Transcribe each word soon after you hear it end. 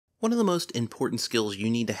One of the most important skills you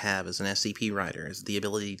need to have as an SCP writer is the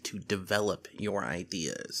ability to develop your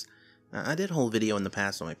ideas. I did a whole video in the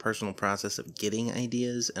past on my personal process of getting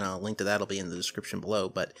ideas, and a link to that will be in the description below,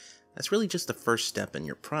 but that's really just the first step in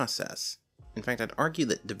your process. In fact, I'd argue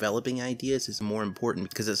that developing ideas is more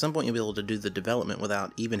important because at some point you'll be able to do the development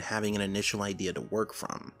without even having an initial idea to work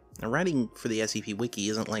from. Now, writing for the SCP Wiki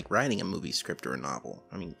isn't like writing a movie script or a novel.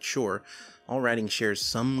 I mean, sure, all writing shares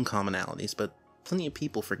some commonalities, but plenty of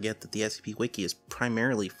people forget that the SCP Wiki is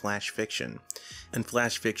primarily flash fiction, and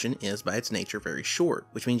flash fiction is by its nature very short,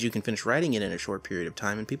 which means you can finish writing it in a short period of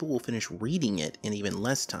time and people will finish reading it in even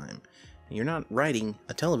less time. And you're not writing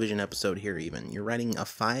a television episode here even, you're writing a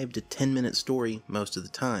 5 to 10 minute story most of the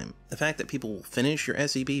time. The fact that people will finish your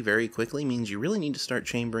SCP very quickly means you really need to start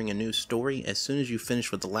chambering a new story as soon as you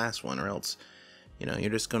finish with the last one, or else, you're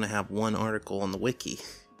just going to have one article on the wiki.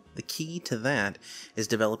 The key to that is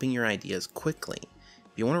developing your ideas quickly.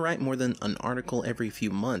 If you want to write more than an article every few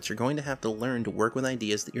months, you're going to have to learn to work with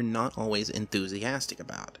ideas that you're not always enthusiastic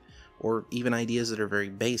about, or even ideas that are very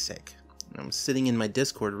basic. I'm sitting in my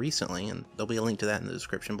Discord recently, and there'll be a link to that in the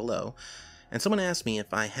description below, and someone asked me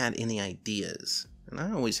if I had any ideas. And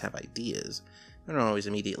I always have ideas. They're not always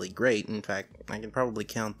immediately great. In fact, I can probably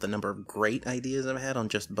count the number of great ideas I've had on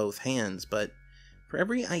just both hands, but for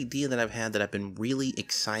every idea that I've had that I've been really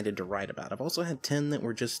excited to write about, I've also had 10 that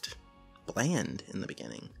were just bland in the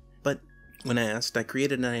beginning. But when asked, I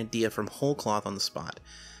created an idea from whole cloth on the spot.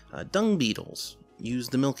 Dung beetles use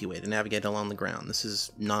the Milky Way to navigate along the ground. This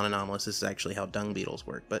is non-anomalous, this is actually how dung beetles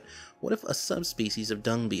work. But what if a subspecies of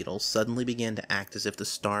dung beetles suddenly began to act as if the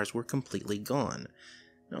stars were completely gone?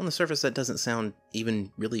 Now, on the surface that doesn't sound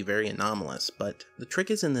even really very anomalous, but the trick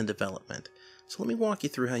is in the development. So let me walk you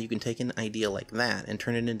through how you can take an idea like that and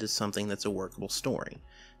turn it into something that's a workable story.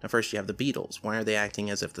 Now first you have the beetles. Why are they acting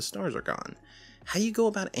as if the stars are gone? How you go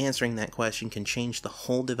about answering that question can change the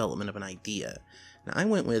whole development of an idea. Now I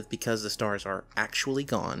went with because the stars are actually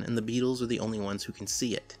gone and the beetles are the only ones who can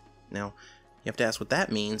see it. Now you have to ask what that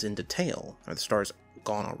means in detail. Are the stars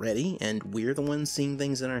gone already and we're the ones seeing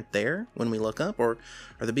things that aren't there when we look up, or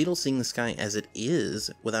are the beetles seeing the sky as it is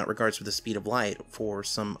without regards to the speed of light for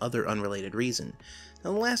some other unrelated reason?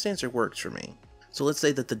 Now the last answer works for me. So let's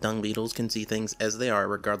say that the dung beetles can see things as they are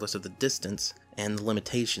regardless of the distance and the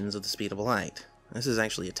limitations of the speed of light. This is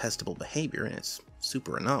actually a testable behavior and it's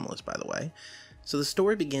super anomalous, by the way. So the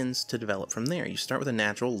story begins to develop from there. You start with a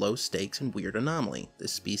natural, low stakes and weird anomaly.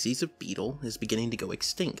 This species of beetle is beginning to go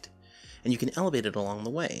extinct, and you can elevate it along the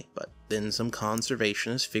way, but then some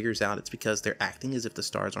conservationist figures out it's because they're acting as if the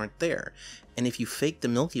stars aren't there, and if you fake the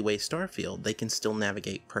Milky Way star field, they can still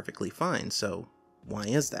navigate perfectly fine, so why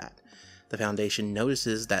is that? The Foundation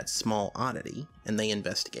notices that small oddity, and they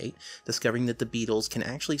investigate, discovering that the beetles can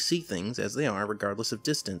actually see things as they are regardless of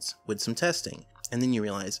distance with some testing, and then you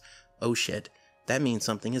realize, oh shit, that means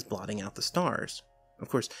something is blotting out the stars. Of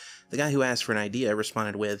course, the guy who asked for an idea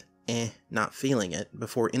responded with, not feeling it,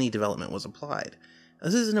 before any development was applied.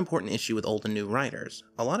 This is an important issue with old and new writers.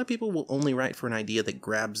 A lot of people will only write for an idea that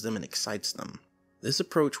grabs them and excites them. This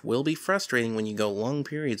approach will be frustrating when you go long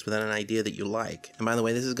periods without an idea that you like. And by the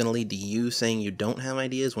way, this is going to lead to you saying you don't have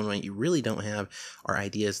ideas when what you really don't have are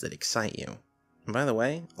ideas that excite you. And by the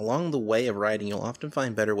way, along the way of writing, you'll often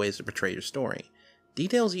find better ways to portray your story.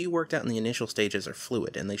 Details that you worked out in the initial stages are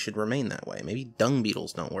fluid, and they should remain that way. Maybe dung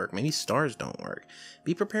beetles don't work, maybe stars don't work.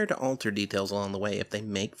 Be prepared to alter details along the way if they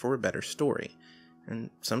make for a better story. And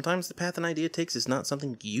sometimes the path an idea takes is not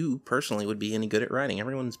something you personally would be any good at writing.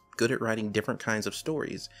 Everyone's good at writing different kinds of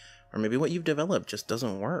stories. Or maybe what you've developed just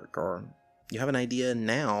doesn't work, or you have an idea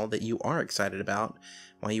now that you are excited about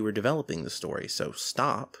while you were developing the story, so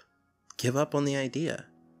stop. Give up on the idea.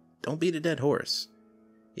 Don't beat a dead horse.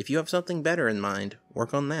 If you have something better in mind,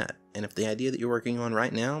 work on that. And if the idea that you're working on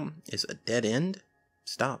right now is a dead end,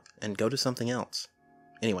 stop and go to something else.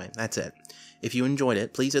 Anyway, that's it. If you enjoyed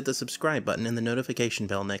it, please hit the subscribe button and the notification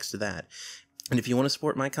bell next to that. And if you want to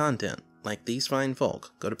support my content, like these fine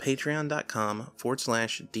folk, go to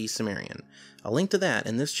patreon.com/TheCimmerian. A link to that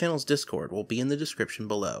and this channel's Discord will be in the description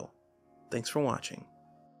below. Thanks for watching.